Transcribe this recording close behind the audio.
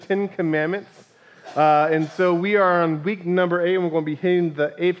Ten Commandments. And so we are on week number 8, and we're going to be hitting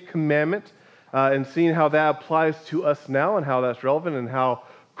the 8th commandment and seeing how that applies to us now and how that's relevant and how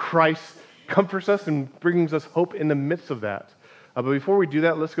Christ comforts us and brings us hope in the midst of that. But before we do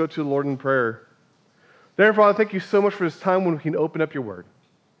that, let's go to the Lord in prayer. Dear Father, thank you so much for this time when we can open up your word.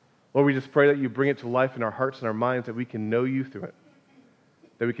 Lord, we just pray that you bring it to life in our hearts and our minds, that we can know you through it,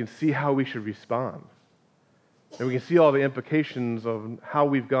 that we can see how we should respond, that we can see all the implications of how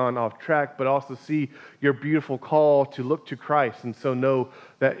we've gone off track, but also see your beautiful call to look to Christ, and so know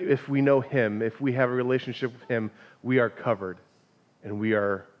that if we know him, if we have a relationship with him, we are covered and we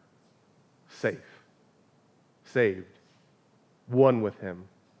are safe, saved, one with him.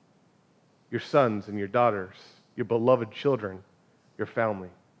 Your sons and your daughters, your beloved children, your family.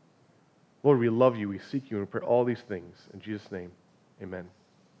 Lord, we love you, we seek you, and we pray all these things. In Jesus' name, amen.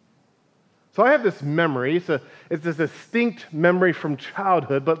 So I have this memory. It's this distinct memory from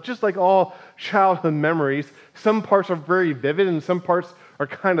childhood, but just like all childhood memories, some parts are very vivid and some parts are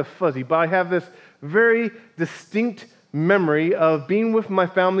kind of fuzzy. But I have this very distinct memory of being with my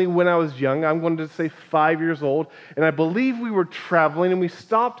family when I was young. I'm going to say 5 years old, and I believe we were traveling, and we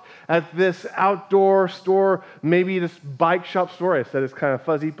stopped at this outdoor store, maybe this bike shop store. I said it's kind of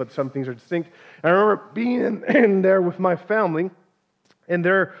fuzzy, but some things are distinct. And I remember being in there with my family, and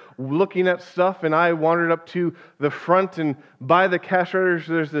they're looking at stuff, and I wandered up to the front, and by the cash registers,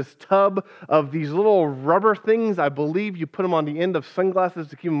 there's this tub of these little rubber things. I believe you put them on the end of sunglasses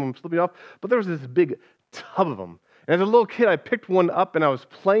to keep them from slipping off, but there was this big tub of them. And as a little kid, I picked one up, and I was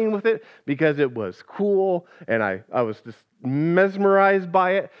playing with it because it was cool, and I was just mesmerized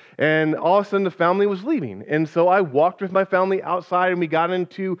by it, and all of a sudden the family was leaving. And so I walked with my family outside, and we got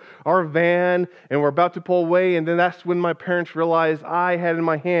into our van, and we're about to pull away, and then that's when my parents realized I had in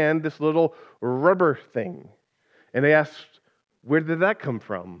my hand this little rubber thing. And they asked, where did that come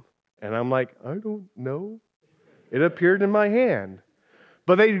from? And I'm like, I don't know. It appeared in my hand.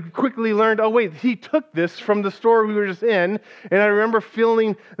 But they quickly learned, oh wait, he took this from the store we were just in. And I remember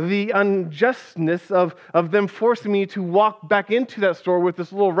feeling the unjustness of them forcing me to walk back into that store with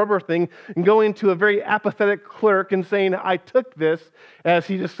this little rubber thing and going to a very apathetic clerk and saying, I took this, as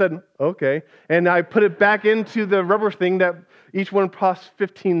he just said, okay. And I put it back into the rubber thing that each one cost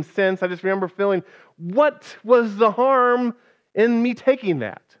 15 cents. I just remember feeling, what was the harm in me taking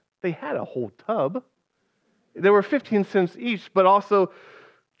that? They had a whole tub. They were 15 cents each, but also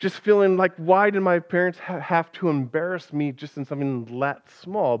just feeling like, why did my parents have to embarrass me just in something that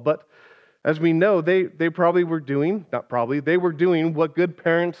small? But as we know, they probably were doing, not probably, they were doing what good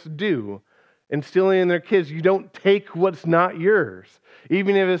parents do, instilling in their kids, you don't take what's not yours.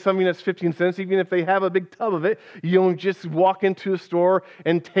 Even if it's something that's 15 cents, even if they have a big tub of it, you don't just walk into a store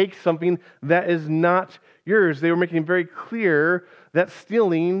and take something that is not yours. They were making it very clear that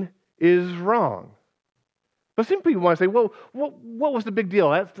stealing is wrong. But some people want to say, well, what was the big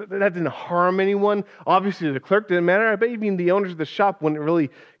deal? That didn't harm anyone. Obviously, the clerk didn't matter. I bet even the owners of the shop wouldn't really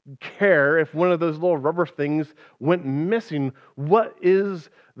care if one of those little rubber things went missing. What is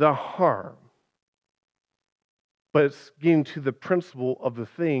the harm? But it's getting to the principle of the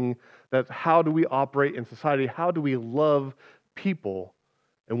thing, that how do we operate in society? How do we love people?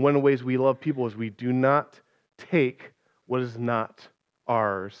 And one of the ways we love people is we do not take what is not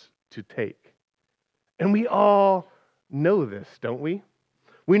ours to take. And we all know this, don't we?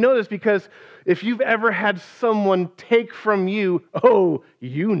 We know this because if you've ever had someone take from you, oh,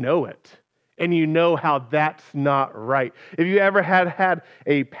 you know it. And you know how that's not right. If you ever had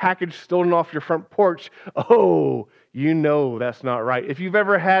a package stolen off your front porch, oh, you know that's not right. If you've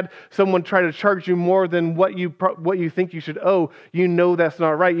ever had someone try to charge you more than what you think you should owe, you know that's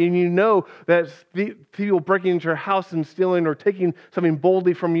not right. And you know that people breaking into your house and stealing or taking something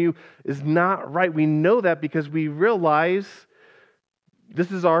boldly from you is not right. We know that because we realize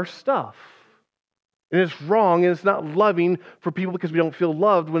this is our stuff. And it's wrong, and it's not loving for people because we don't feel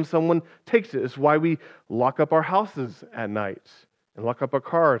loved when someone takes it. It's why we lock up our houses at night and lock up our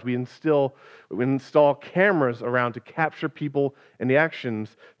cars. We install cameras around to capture people and the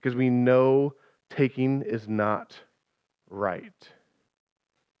actions because we know taking is not right.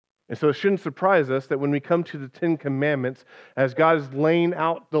 And so it shouldn't surprise us that when we come to the Ten Commandments, as God is laying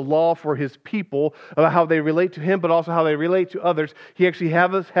out the law for his people about how they relate to him, but also how they relate to others, he actually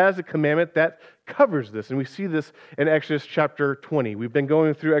has a commandment that covers this. And we see this in Exodus chapter 20. We've been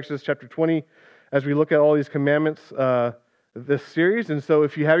going through Exodus chapter 20 as we look at all these commandments this series. And so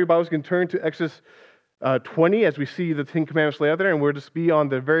if you have your Bibles, you can turn to Exodus 20 as we see the Ten Commandments laid out there. And we'll just be on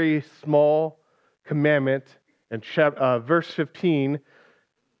the very small commandment and verse 15.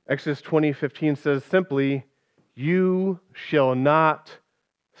 Exodus 20:15 says simply, you shall not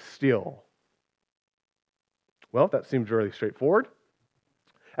steal? Well, that seems really straightforward.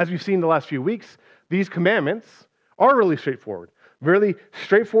 As we've seen the last few weeks, these commandments are really straightforward. Really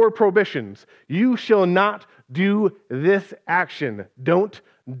straightforward prohibitions. You shall not do this action. Don't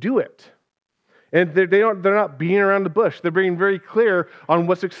do it. And they're not beating around the bush. They're being very clear on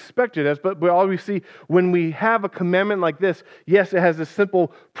what's expected. But we always see when we have a commandment like this, yes, it has a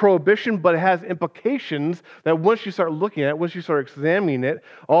simple prohibition, but it has implications that once you start looking at it, once you start examining it,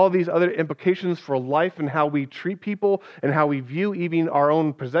 all these other implications for life and how we treat people and how we view even our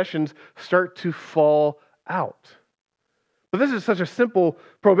own possessions start to fall out. But this is such a simple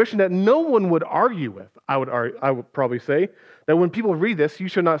prohibition that no one would argue with, I would probably say. That when people read this, you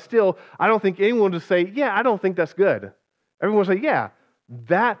should not steal, I don't think anyone would say, yeah, I don't think that's good. Everyone would say, yeah,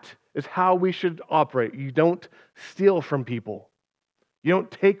 that is how we should operate. You don't steal from people. You don't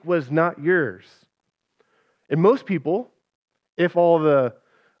take what is not yours. And most people, if all the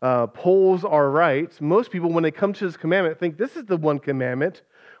polls are right, most people, when they come to this commandment, think this is the one commandment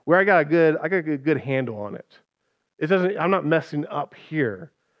where I got a good handle on it. I'm not messing up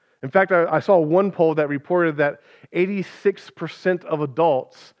here. In fact, I saw one poll that reported that 86% of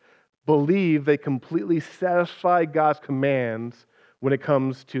adults believe they completely satisfy God's commands when it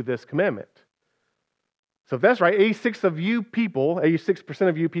comes to this commandment. So if that's right, 86% of you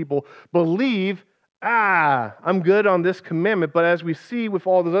people believe, I'm good on this commandment. But as we see with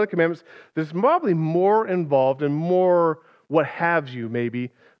all those other commandments, there's probably more involved and more what have you maybe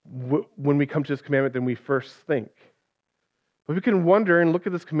when we come to this commandment than we first think. But we can wonder and look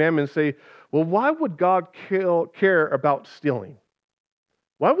at this commandment and say, well, why would God care about stealing?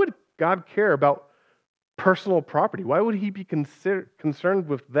 Why would God care about personal property? Why would he be concerned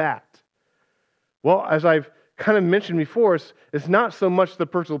with that? Well, as I've kind of mentioned before, it's not so much the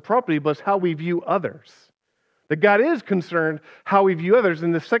personal property, but it's how we view others. That God is concerned how we view others.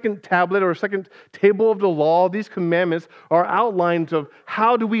 In the second tablet or second table of the law, these commandments are outlines of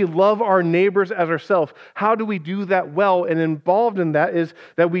how do we love our neighbors as ourselves? How do we do that well? And involved in that is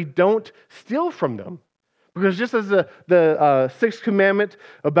that we don't steal from them. Because just as the sixth commandment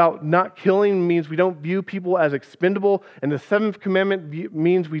about not killing means we don't view people as expendable, and the seventh commandment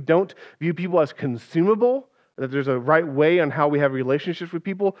means we don't view people as consumable, that there's a right way on how we have relationships with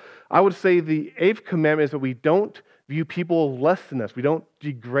people, I would say the eighth commandment is that we don't view people less than us. We don't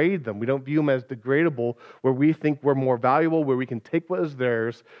degrade them. We don't view them as degradable, where we think we're more valuable, where we can take what is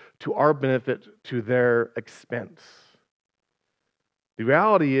theirs to our benefit, to their expense. The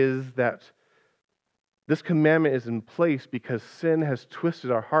reality is that this commandment is in place because sin has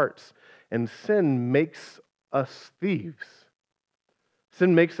twisted our hearts, and sin makes us thieves.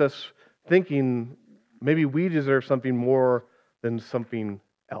 Sin makes us thinking maybe we deserve something more than someone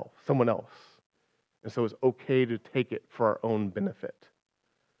else. And so it's okay to take it for our own benefit.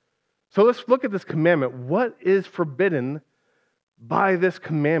 So let's look at this commandment. What is forbidden by this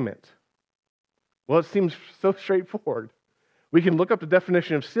commandment? Well, it seems so straightforward. We can look up the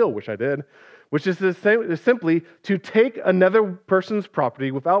definition of steal, which I did, which is simply to take another person's property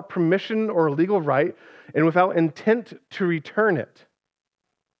without permission or legal right and without intent to return it.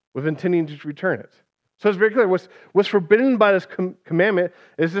 With intending to return it. So it's very clear. What's forbidden by this commandment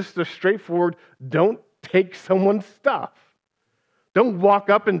is just the straightforward, don't take someone's stuff. Don't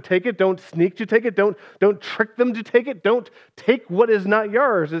walk up and take it. Don't sneak to take it. Don't trick them to take it. Don't take what is not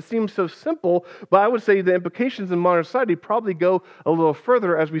yours. It seems so simple, but I would say the implications in modern society probably go a little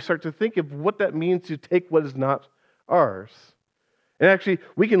further as we start to think of what that means to take what is not ours. And actually,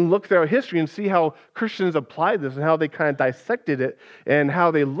 we can look throughout history and see how Christians applied this and how they kind of dissected it and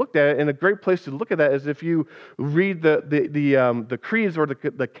how they looked at it. And a great place to look at that is if you read the creeds or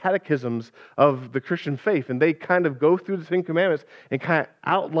the catechisms of the Christian faith, and they kind of go through the Ten Commandments and kind of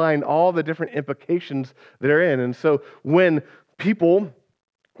outline all the different implications that are in. And so when people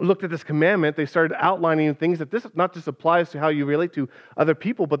looked at this commandment, they started outlining things that this not just applies to how you relate to other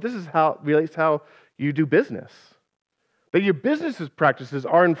people, but this is how it relates to how you do business. That your business practices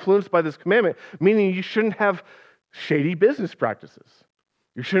are influenced by this commandment, meaning you shouldn't have shady business practices.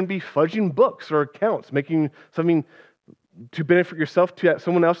 You shouldn't be fudging books or accounts, making something to benefit yourself at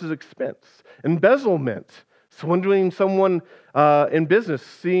someone else's expense. Embezzlement, swindling someone in business,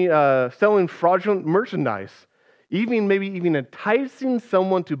 selling fraudulent merchandise, maybe even enticing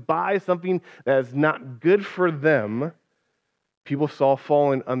someone to buy something that is not good for them. People saw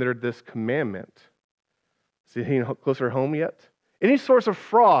falling under this commandment. Is it any closer home yet? Any source of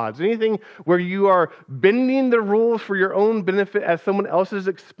frauds, anything where you are bending the rules for your own benefit at someone else's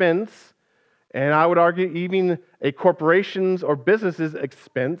expense, and I would argue even a corporation's or business's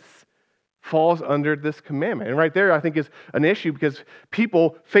expense, falls under this commandment. And right there, I think, is an issue because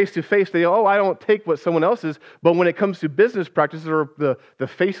people face to face, they go, oh, I don't take what someone else is. But when it comes to business practices or the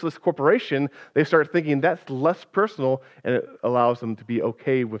faceless corporation, they start thinking that's less personal, and it allows them to be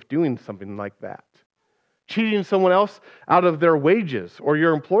okay with doing something like that. Cheating someone else out of their wages or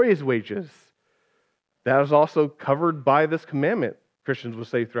your employee's wages, that is also covered by this commandment, Christians will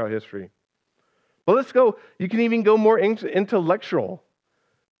say throughout history. But let's go, you can even go more intellectual.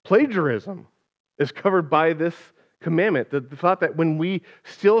 Plagiarism is covered by this commandment. The thought that when we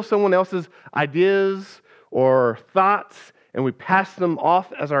steal someone else's ideas or thoughts and we pass them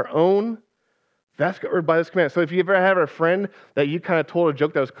off as our own, that's covered by this commandment. So if you ever have a friend that you kind of told a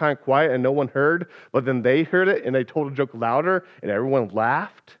joke that was kind of quiet and no one heard, but then they heard it and they told a joke louder and everyone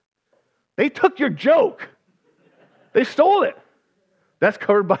laughed, they took your joke. They stole it. That's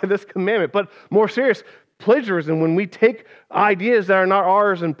covered by this commandment. But more serious, plagiarism, when we take ideas that are not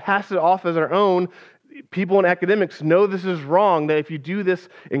ours and pass it off as our own, people in academics know this is wrong, that if you do this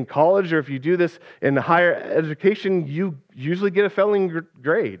in college or if you do this in higher education, you usually get a failing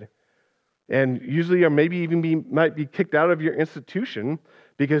grade. And usually, or maybe even might be kicked out of your institution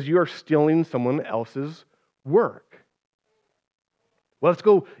because you are stealing someone else's work. Well, let's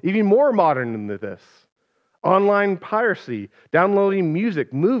go even more modern into this. Online piracy, downloading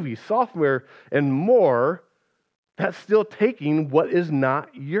music, movies, software, and more, that's still taking what is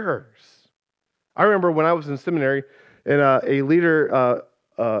not yours. I remember when I was in seminary, and a leader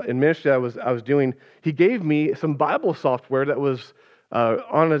in ministry I was doing, he gave me some Bible software that was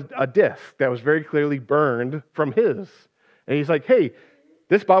on a disc that was very clearly burned from his. And he's like, hey,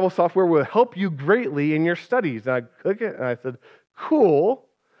 this Bible software will help you greatly in your studies. And I click it, and I said, cool.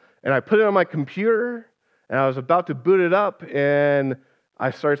 And I put it on my computer, and I was about to boot it up, and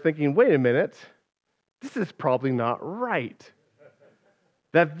I started thinking, wait a minute, this is probably not right.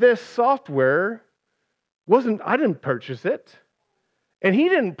 That this software I didn't purchase it. And he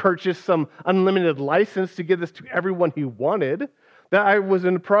didn't purchase some unlimited license to give this to everyone he wanted. That I was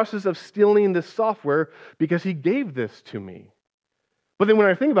in the process of stealing this software because he gave this to me. But then when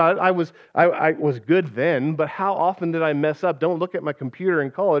I think about it, I was good then, but how often did I mess up? Don't look at my computer in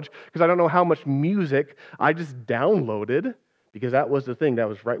college because I don't know how much music I just downloaded, because that was the thing. That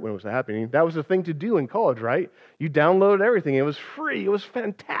was right when it was happening. That was the thing to do in college, right? You downloaded everything. It was free. It was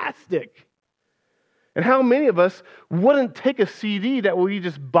fantastic. And how many of us wouldn't take a CD that we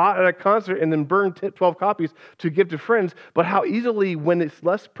just bought at a concert and then burn 12 copies to give to friends, but how easily, when it's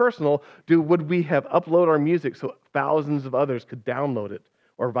less personal, would we have uploaded our music so thousands of others could download it,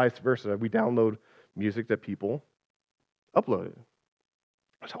 or vice versa? We download music that people uploaded.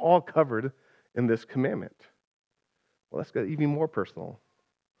 It's all covered in this commandment. Well, let's get even more personal.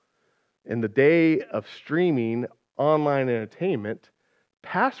 In the day of streaming online entertainment,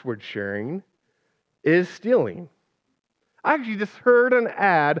 password sharing is stealing. I actually just heard an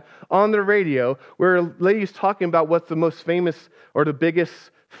ad on the radio where a lady's talking about what's the most famous or the biggest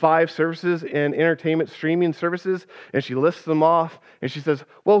 5 services in entertainment streaming services, and she lists them off, and she says,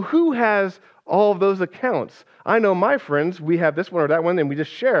 well, who has all of those accounts? I know my friends, we have this one or that one, and we just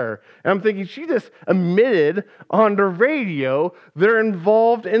share. And I'm thinking, she just admitted on the radio they're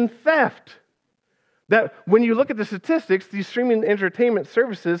involved in theft. That when you look at the statistics, these streaming entertainment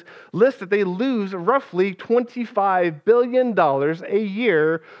services list that they lose roughly $25 billion a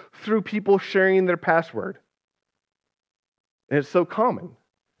year through people sharing their password. And it's so common,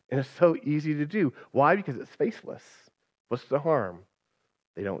 and it's so easy to do. Why? Because it's faceless. What's the harm?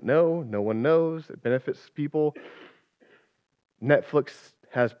 They don't know. No one knows. It benefits people. Netflix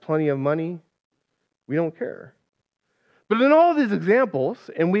has plenty of money. We don't care. But in all these examples,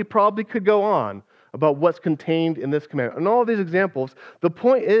 and we probably could go on about what's contained in this commandment. In all these examples, the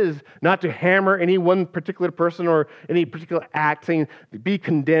point is not to hammer any one particular person or any particular act, saying be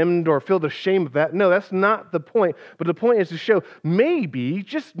condemned or feel the shame of that. No, that's not the point. But the point is to show maybe,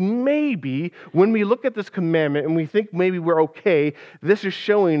 just maybe, when we look at this commandment and we think maybe we're okay, this is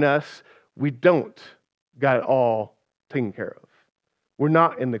showing us we don't got it all taken care of. We're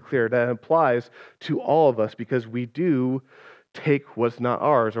not in the clear. That applies to all of us because we do take what's not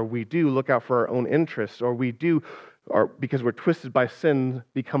ours, or we do look out for our own interests, or we do, or because we're twisted by sin,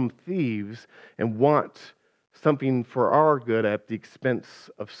 become thieves and want something for our good at the expense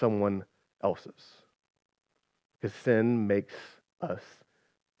of someone else's. Because sin makes us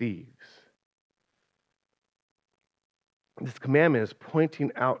thieves. This commandment is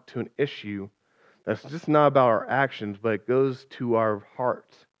pointing out to an issue that's just not about our actions, but it goes to our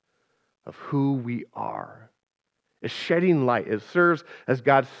heart of who we are. It's shedding light. It serves as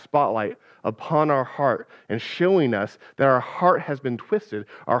God's spotlight upon our heart and showing us that our heart has been twisted.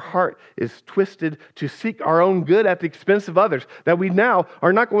 Our heart is twisted to seek our own good at the expense of others. That we now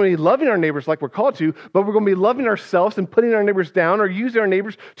are not going to be loving our neighbors like we're called to, but we're going to be loving ourselves and putting our neighbors down or using our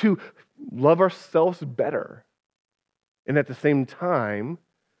neighbors to love ourselves better. And at the same time,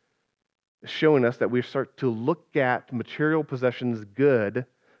 showing us that we start to look at material possessions goods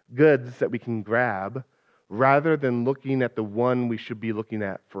that we can grab, rather than looking at the one we should be looking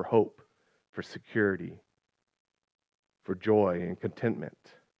at for hope, for security, for joy and contentment.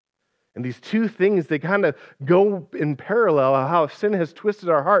 And these two things, they kind of go in parallel, how sin has twisted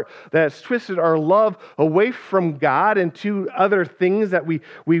our heart, that it's twisted our love away from God and to other things that we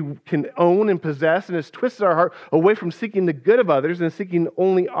can own and possess, and it's twisted our heart away from seeking the good of others and seeking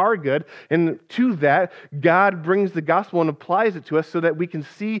only our good. And to that, God brings the gospel and applies it to us so that we can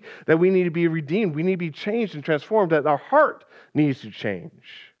see that we need to be redeemed, we need to be changed and transformed, that our heart needs to change.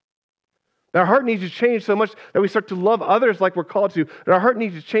 Our heart needs to change so much that we start to love others like we're called to. And our heart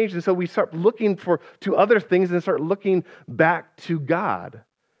needs to change, and so we start looking to other things and start looking back to God.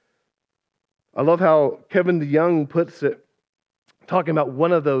 I love how Kevin DeYoung puts it, talking about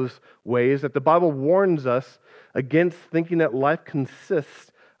one of those ways that the Bible warns us against thinking that life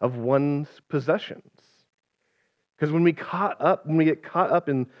consists of one's possessions. Because when we get caught up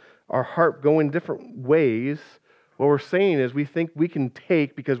in our heart going different ways, what we're saying is we think we can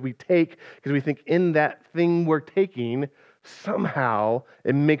take because we think in that thing we're taking, somehow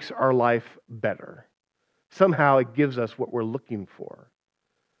it makes our life better. Somehow it gives us what we're looking for.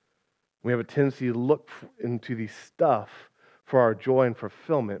 We have a tendency to look into the stuff for our joy and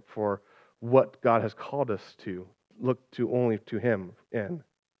fulfillment, for what God has called us to, look to only to Him in.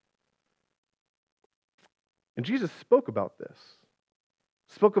 And Jesus spoke about this,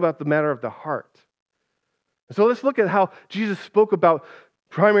 spoke about the matter of the heart. So let's look at how Jesus spoke about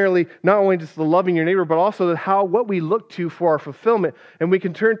primarily not only just the loving your neighbor, but also what we look to for our fulfillment. And we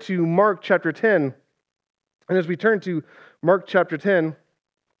can turn to Mark chapter 10. And as we turn to Mark chapter 10,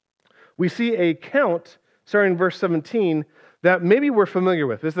 we see a account, starting in verse 17, that maybe we're familiar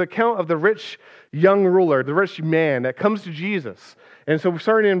with. It's the account of the rich young ruler, the rich man that comes to Jesus. And so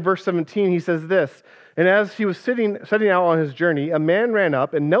starting in verse 17, he says this, "And as he was setting out on his journey, a man ran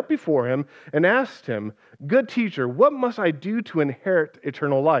up and knelt before him and asked him, 'Good teacher, what must I do to inherit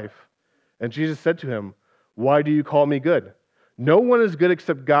eternal life?' And Jesus said to him, 'Why do you call me good? No one is good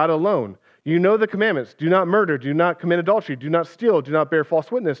except God alone. You know the commandments. Do not murder. Do not commit adultery. Do not steal. Do not bear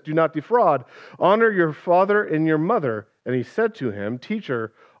false witness. Do not defraud. Honor your father and your mother.' And he said to him,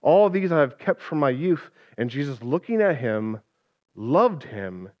 'Teacher, all these I have kept from my youth.' And Jesus, looking at him, loved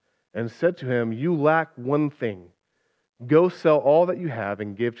him and said to him, 'You lack one thing. Go sell all that you have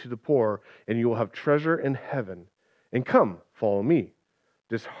and give to the poor, and you will have treasure in heaven. And come, follow me.'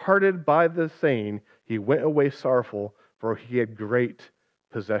 Disheartened by the saying, he went away sorrowful, for he had great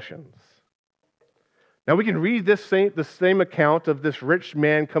possessions." Now we can read the same account of this rich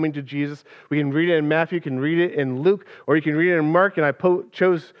man coming to Jesus. We can read it in Matthew, you can read it in Luke, or you can read it in Mark, and I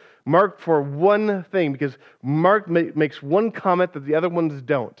chose Mark for one thing, because Mark makes one comment that the other ones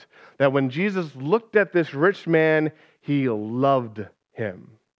don't. That when Jesus looked at this rich man, he loved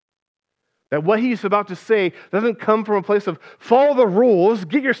him. That what he's about to say doesn't come from a place of follow the rules,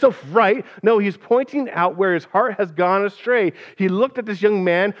 get yourself right. No, he's pointing out where his heart has gone astray. He looked at this young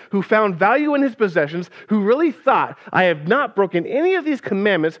man who found value in his possessions, who really thought, I have not broken any of these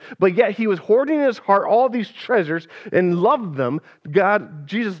commandments, but yet he was hoarding in his heart all these treasures and loved them.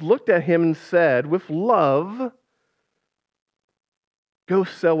 Jesus looked at him and said, with love, go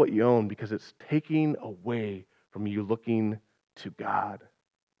sell what you own, because it's taking away from you looking to God.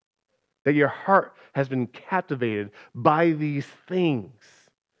 That your heart has been captivated by these things.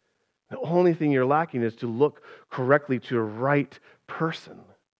 The only thing you're lacking is to look correctly to the right person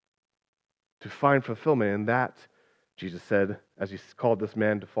to find fulfillment. And that, Jesus said, as he called this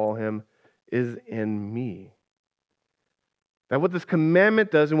man to follow him, is in me. That what this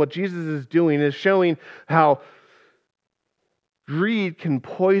commandment does and what Jesus is doing is showing how greed can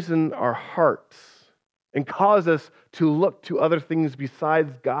poison our hearts and cause us to look to other things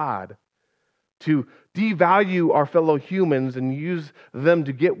besides God, to devalue our fellow humans and use them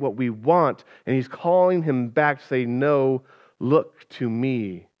to get what we want. And he's calling him back to say, no, look to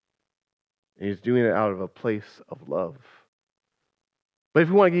me. And he's doing it out of a place of love. But if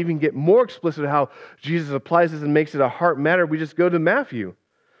we want to even get more explicit how Jesus applies this and makes it a heart matter, we just go to Matthew.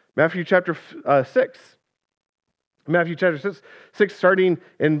 Matthew chapter 6. Matthew chapter 6, starting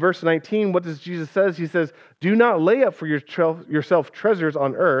in verse 19, what does Jesus say? He says, do not lay up for yourself treasures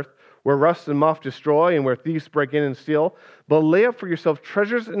on earth, where rust and moth destroy and where thieves break in and steal, but lay up for yourself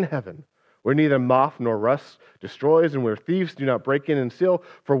treasures in heaven, where neither moth nor rust destroys and where thieves do not break in and steal.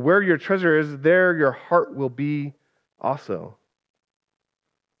 For where your treasure is, there your heart will be also.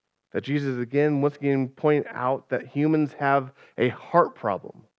 That Jesus once again point out that humans have a heart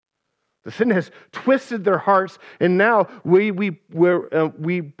problem. The sin has twisted their hearts, and now we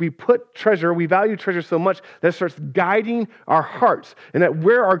put treasure, we value treasure so much that it starts guiding our hearts. And that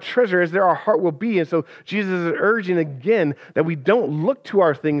where our treasure is, there our heart will be. And so Jesus is urging again that we don't look to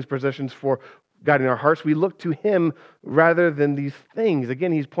our things, possessions for guiding our hearts. We look to Him rather than these things.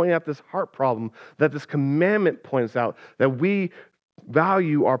 Again, He's pointing out this heart problem that this commandment points out, that we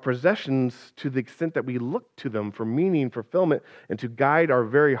value our possessions to the extent that we look to them for meaning, fulfillment, and to guide our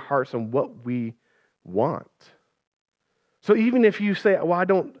very hearts on what we want. So even if you say, well, I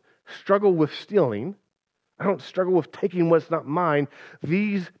don't struggle with stealing, I don't struggle with taking what's not mine,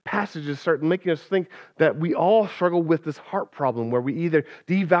 these passages start making us think that we all struggle with this heart problem where we either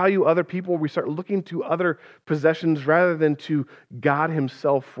devalue other people or we start looking to other possessions rather than to God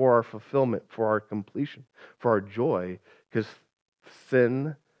Himself for our fulfillment, for our completion, for our joy, because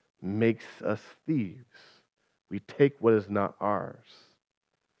sin makes us thieves. We take what is not ours.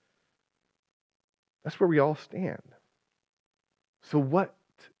 That's where we all stand. So what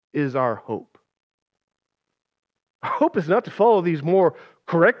is our hope? Our hope is not to follow these more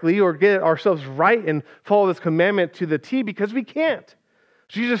correctly or get ourselves right and follow this commandment to the T, because we can't.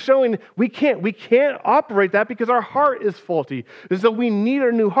 Jesus is showing we can't operate that because our heart is faulty. And so we need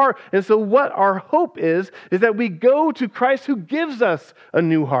a new heart. And so what our hope is that we go to Christ who gives us a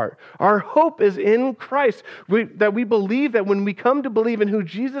new heart. Our hope is in Christ. That we believe that when we come to believe in who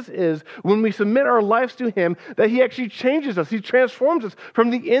Jesus is, when we submit our lives to Him, that He actually changes us. He transforms us from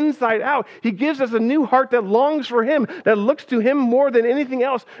the inside out. He gives us a new heart that longs for Him, that looks to Him more than anything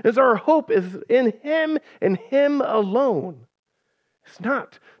else. And so our hope is in Him and Him alone. It's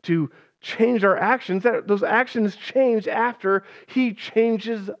not to change our actions. Those actions change after He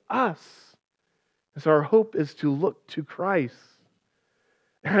changes us. And so our hope is to look to Christ.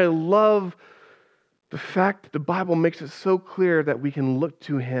 And I love the fact that the Bible makes it so clear that we can look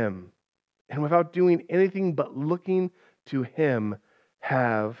to Him. And without doing anything but looking to Him,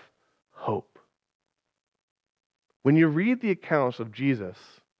 have hope. When you read the accounts of Jesus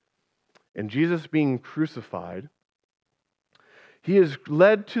and Jesus being crucified, He is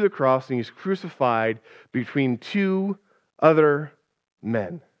led to the cross and He's crucified between two other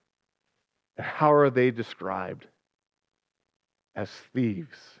men. And how are they described? As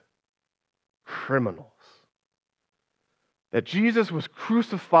thieves, criminals. That Jesus was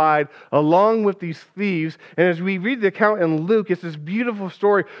crucified along with these thieves. And as we read the account in Luke, it's this beautiful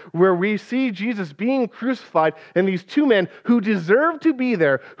story where we see Jesus being crucified and these two men who deserved to be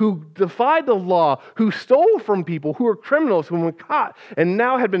there, who defied the law, who stole from people, who were criminals, who were caught and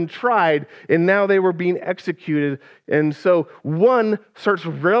now had been tried, and now they were being executed. And so one starts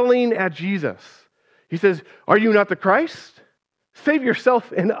railing at Jesus. He says, "Are you not the Christ? Save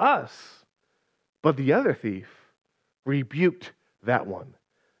yourself and us." But the other thief rebuked that one.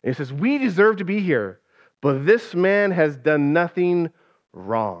 And he says, "We deserve to be here, but this man has done nothing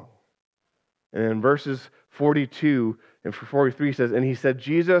wrong." And in verses 42 and 43 says, "And he said,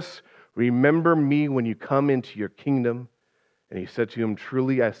 'Jesus, remember me when you come into your kingdom.' And he said to him,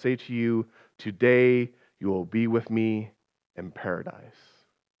 'Truly I say to you, today you will be with me in paradise.'"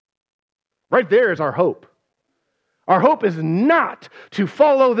 Right there is our hope. Our hope is not to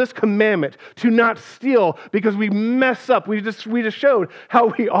follow this commandment, to not steal, because we mess up. We just showed how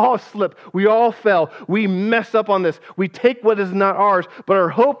we all slip. We all fell. We mess up on this. We take what is not ours. But our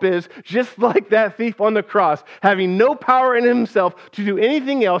hope is, just like that thief on the cross, having no power in himself to do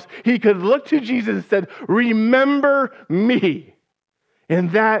anything else, he could look to Jesus and said, "Remember me."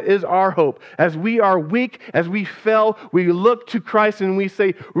 And that is our hope. As we are weak, as we fell, we look to Christ and we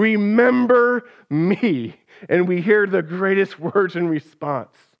say, "Remember me." And we hear the greatest words in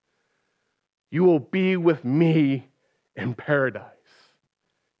response. "You will be with me in paradise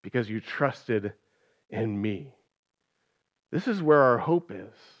because you trusted in me." This is where our hope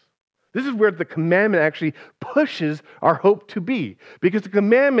is. This is where the commandment actually pushes our hope to be. Because the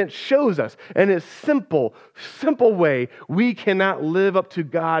commandment shows us, in a simple way, we cannot live up to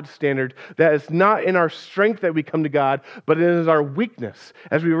God's standard. That it's not in our strength that we come to God, but it is our weakness.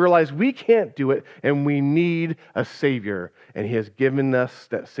 As we realize we can't do it and we need a Savior. And He has given us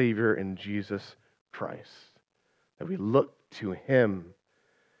that Savior in Jesus Christ. That we look to Him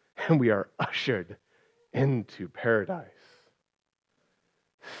and we are ushered into paradise.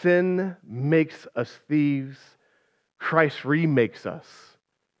 Sin makes us thieves. Christ remakes us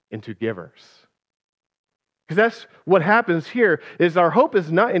into givers. Because that's what happens here, is our hope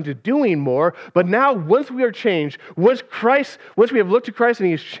is not into doing more, but now once we are changed, once we have looked to Christ and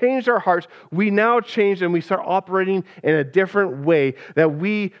He has changed our hearts, we now change and we start operating in a different way, that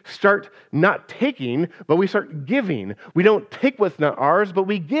we start not taking, but we start giving. We don't take what's not ours, but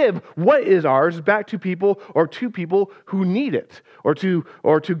we give what is ours back to people or to people who need it, or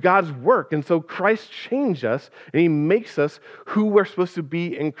to God's work. And so Christ changed us, and He makes us who we're supposed to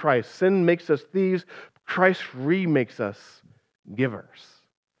be in Christ. Sin makes us thieves. Christ remakes us givers.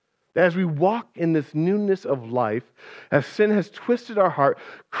 As we walk in this newness of life, as sin has twisted our heart,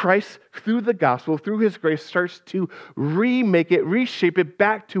 Christ, through the gospel, through His grace, starts to remake it, reshape it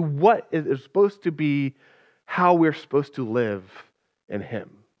back to what it is supposed to be, how we're supposed to live in Him.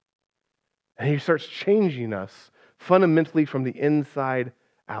 And He starts changing us fundamentally from the inside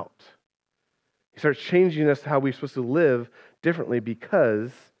out. He starts changing us how we're supposed to live differently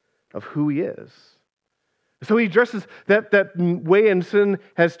because of who He is. So He addresses that way, and sin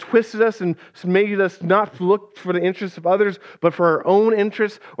has twisted us and made us not look for the interests of others, but for our own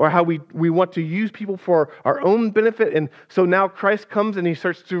interests, or how we want to use people for our own benefit. And so now Christ comes and He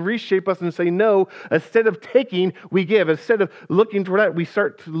starts to reshape us and say, no, instead of taking, we give. Instead of looking for that, we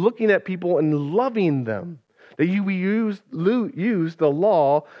start looking at people and loving them. That we use the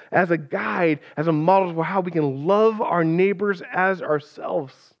law as a guide, as a model for how we can love our neighbors as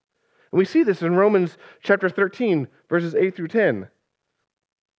ourselves. And we see this in Romans chapter 13, verses 8 through 10.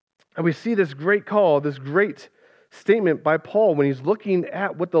 And we see this great call, this great statement by Paul when he's looking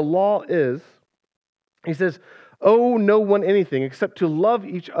at what the law is. He says, owe no one anything except to love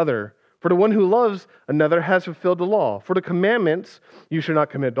each other. For the one who loves another has fulfilled the law. For the commandments, you should not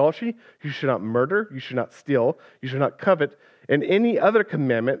commit adultery, you should not murder, you should not steal, you should not covet, and any other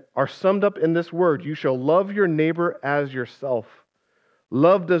commandment are summed up in this word, you shall love your neighbor as yourself.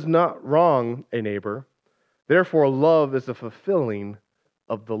 Love does not wrong a neighbor. Therefore, love is the fulfilling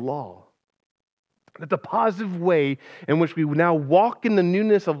of the law. That the positive way in which we now walk in the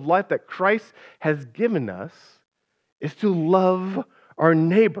newness of life that Christ has given us is to love our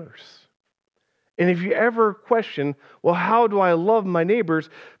neighbors. And if you ever question, well, how do I love my neighbors?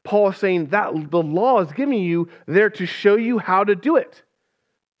 Paul is saying that the law is giving you there to show you how to do it.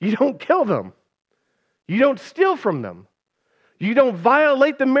 You don't kill them. You don't steal from them. You don't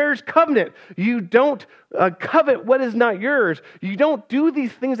violate the marriage covenant. You don't covet what is not yours. You don't do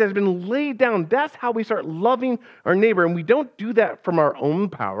these things that have been laid down. That's how we start loving our neighbor. And we don't do that from our own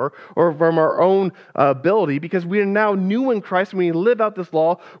power or from our own ability, because we are now new in Christ and we live out this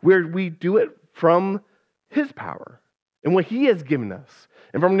law where we do it from His power and what He has given us,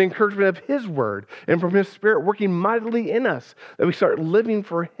 and from the encouragement of His word and from His Spirit working mightily in us, that we start living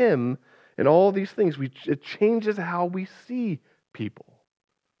for Him and all these things. It changes how we see people.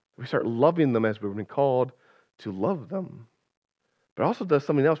 We start loving them as we've been called to love them. But it also does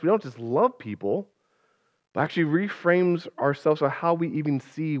something else. We don't just love people, but actually reframes ourselves on how we even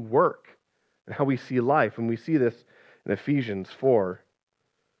see work and how we see life. And we see this in Ephesians 4,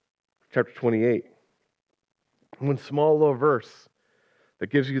 chapter 28. One small little verse that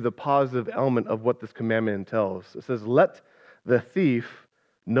gives you the positive element of what this commandment entails. It says, let the thief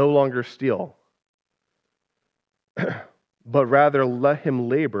no longer steal, but rather let him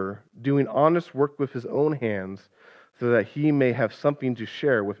labor, doing honest work with his own hands, so that he may have something to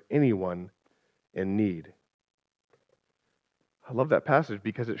share with anyone in need. I love that passage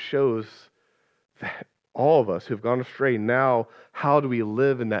because it shows that all of us who have gone astray now, how do we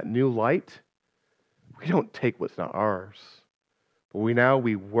live in that new light? We don't take what's not ours, but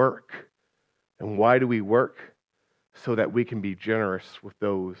we work. And why do we work? So that we can be generous with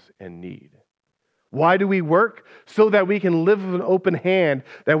those in need. Why do we work? So that we can live with an open hand,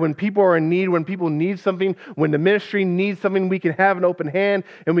 that when people are in need, when people need something, when the ministry needs something, we can have an open hand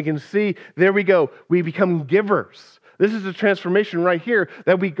and we can see, there we go, we become givers. This is a transformation right here,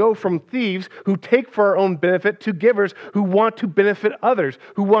 that we go from thieves who take for our own benefit to givers who want to benefit others,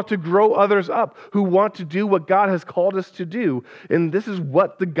 who want to grow others up, who want to do what God has called us to do. And this is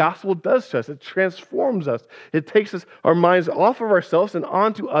what the gospel does to us. It transforms us. It takes our minds off of ourselves and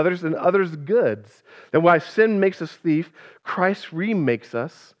onto others and others' goods. That while sin makes us thief, Christ remakes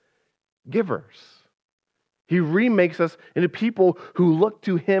us givers. He remakes us into people who look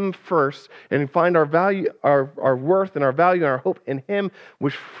to Him first and find our value, our worth and our value and our hope in Him,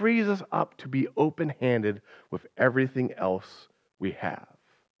 which frees us up to be open-handed with everything else we have.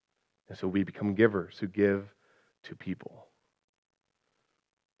 And so we become givers who give to people.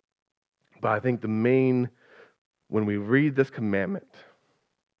 But I think when we read this commandment,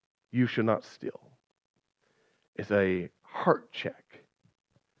 you should not steal, is a heart check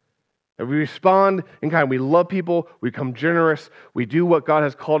That we respond in kind. We love people. We become generous. We do what God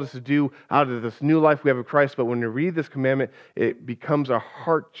has called us to do out of this new life we have in Christ. But when we read this commandment, it becomes a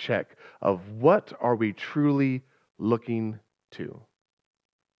heart check of what are we truly looking to.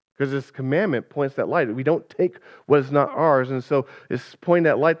 Because this commandment points that light. We don't take what is not ours. And so it's pointing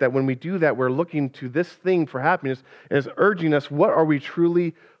that light that when we do that, we're looking to this thing for happiness. And it's urging us, what are we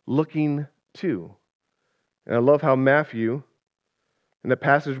truly looking to? And I love how Matthew, in the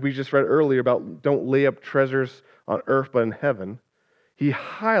passage we just read earlier about don't lay up treasures on earth but in heaven, he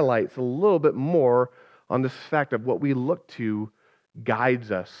highlights a little bit more on this fact of what we look to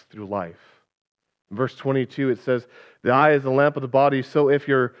guides us through life. In verse 22, it says, the eye is the lamp of the body, so if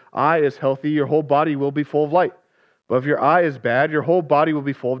your eye is healthy, your whole body will be full of light. But if your eye is bad, your whole body will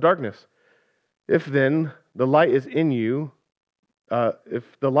be full of darkness. If then the light is in you, if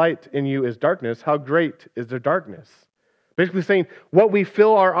the light in you is darkness, how great is the darkness? Basically saying what we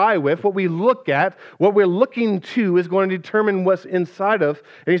fill our eye with, what we look at, what we're looking to is going to determine what's inside of.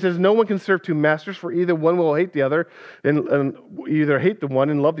 And he says no one can serve two masters, for either one will hate the other, and either hate the one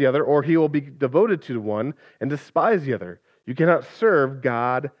and love the other, or he will be devoted to the one and despise the other. You cannot serve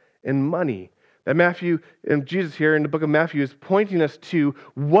God and money. That Matthew and Jesus here in the book of Matthew is pointing us to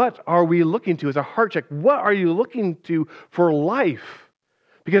what are we looking to as a heart check. What are you looking to for life?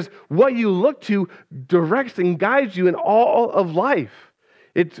 Because what you look to directs and guides you in all of life.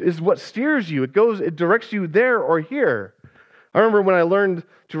 It is what steers you. It directs you there or here. I remember when I learned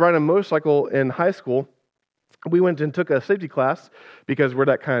to ride a motorcycle in high school, we went and took a safety class because we're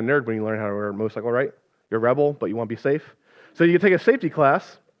that kind of nerd when you learn how to ride a motorcycle, right? You're a rebel, but you want to be safe. So you take a safety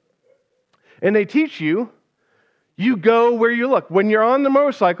class, and they teach you go where you look. When you're on the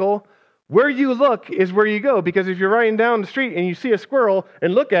motorcycle, where you look is where you go, because if you're riding down the street and you see a squirrel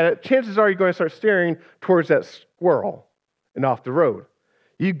and look at it, chances are you're going to start staring towards that squirrel and off the road.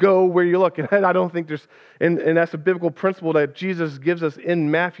 You go where you look. And I don't think and that's a biblical principle that Jesus gives us in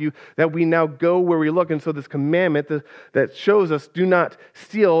Matthew, that we now go where we look. And so this commandment that shows us do not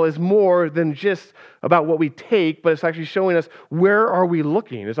steal is more than just about what we take, but it's actually showing us where are we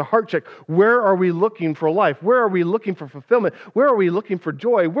looking. It's a heart check. Where are we looking for life? Where are we looking for fulfillment? Where are we looking for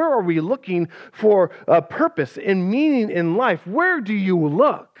joy? Where are we looking for purpose and meaning in life? Where do you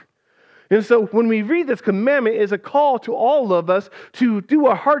look? And so when we read this commandment, it's a call to all of us to do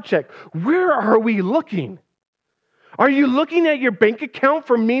a heart check. Where are we looking? Are you looking at your bank account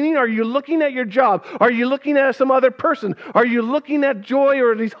for meaning? Are you looking at your job? Are you looking at some other person? Are you looking at joy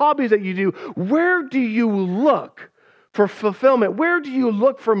or these hobbies that you do? Where do you look for fulfillment? Where do you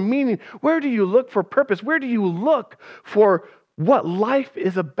look for meaning? Where do you look for purpose? Where do you look for what life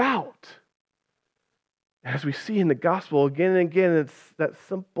is about? As we see in the gospel again and again, it's that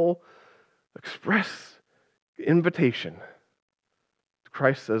simple express invitation.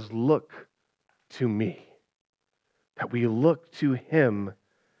 Christ says, look to me. That we look to him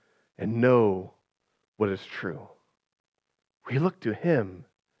and know what is true. We look to him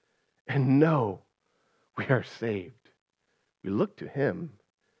and know we are saved. We look to him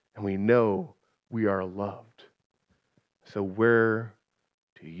and we know we are loved. So where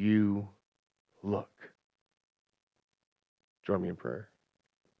do you look? Join me in prayer.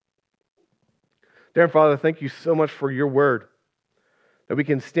 Dear Father, thank you so much for your word, that we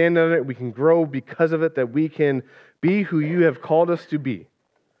can stand on it, we can grow because of it, that we can be who you have called us to be.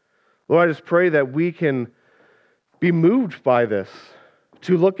 Lord, I just pray that we can be moved by this,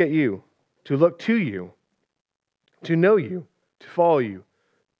 to look at you, to look to you, to know you, to follow you,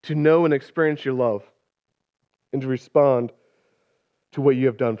 to know and experience your love, and to respond to what you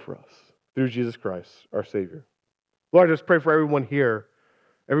have done for us through Jesus Christ, our Savior. Lord, I just pray for everyone here,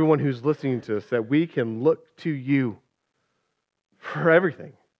 everyone who's listening to us, that we can look to you for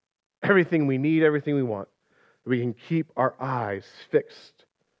everything we need, everything we want, that we can keep our eyes fixed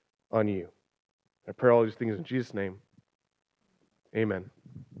on you. I pray all these things in Jesus' name. Amen.